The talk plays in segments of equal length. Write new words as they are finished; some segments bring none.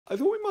I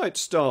thought we might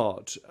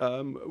start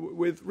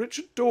with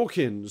Richard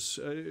Dawkins,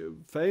 a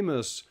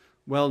famous,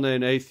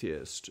 well-known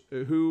atheist,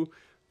 who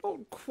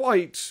not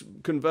quite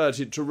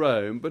converted to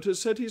Rome, but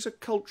has said he's a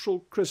cultural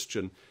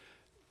Christian.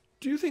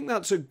 Do you think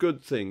that's a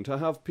good thing, to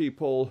have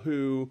people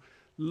who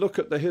look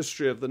at the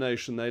history of the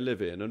nation they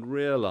live in and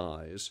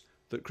realise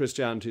that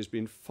Christianity has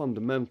been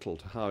fundamental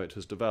to how it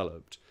has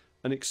developed,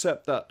 and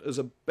accept that as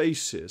a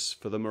basis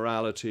for the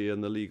morality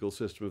and the legal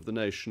system of the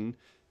nation,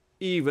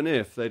 even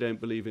if they don't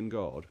believe in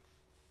God?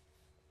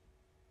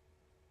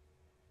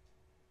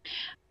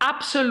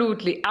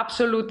 Absolutely,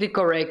 absolutely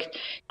correct.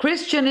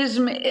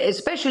 Christianism,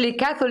 especially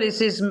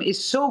Catholicism,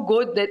 is so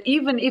good that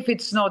even if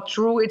it's not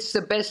true, it's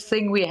the best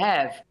thing we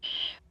have.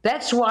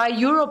 That's why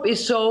Europe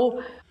is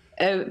so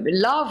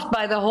loved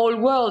by the whole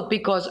world,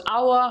 because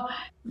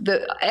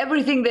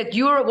everything that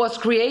Europe was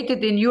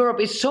created in Europe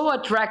is so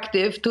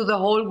attractive to the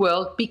whole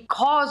world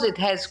because it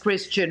has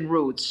Christian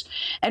roots.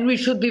 And we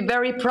should be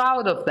very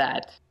proud of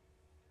that.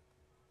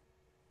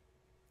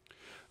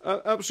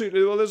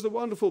 Absolutely. Well, there's the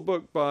wonderful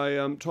book by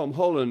Tom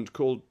Holland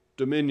called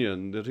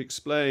Dominion that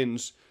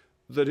explains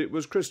that it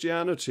was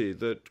Christianity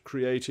that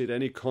created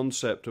any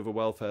concept of a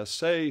welfare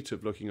state,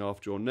 of looking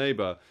after your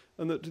neighbour,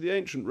 and that to the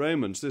ancient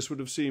Romans this would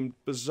have seemed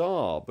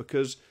bizarre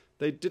because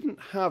they didn't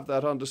have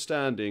that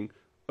understanding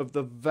of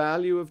the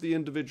value of the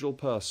individual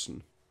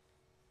person.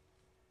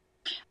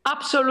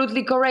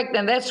 Absolutely correct.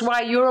 And that's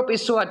why Europe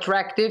is so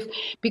attractive,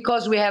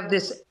 because we have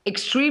this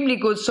extremely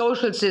good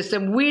social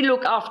system. We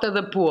look after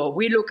the poor,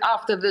 we look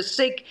after the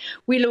sick,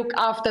 we look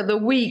after the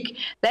weak.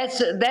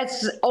 That's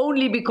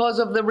only because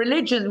of the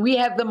religion. We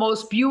have the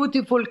most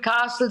beautiful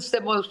castles,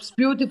 the most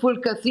beautiful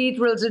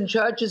cathedrals and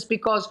churches,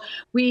 because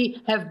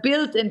we have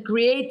built and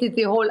created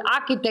the whole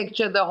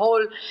architecture. The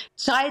whole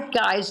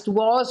zeitgeist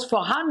was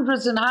for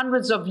hundreds and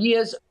hundreds of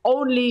years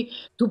only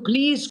to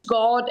please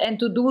God and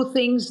to do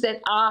things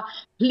that are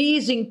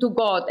pleasing to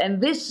God.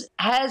 And this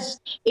has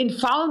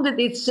founded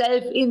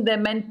itself in the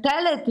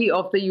mentality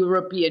of the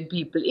European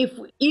people.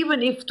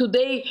 Even if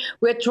today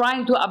we're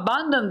trying to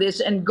abandon this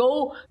and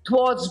go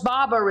towards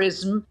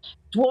barbarism,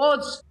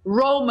 towards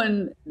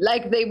Roman,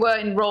 like they were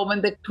in Rome,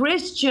 and the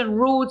Christian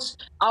roots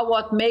are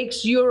what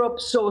makes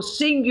Europe so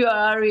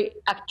singularly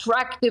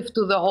attractive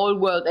to the whole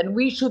world. And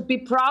we should be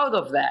proud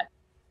of that.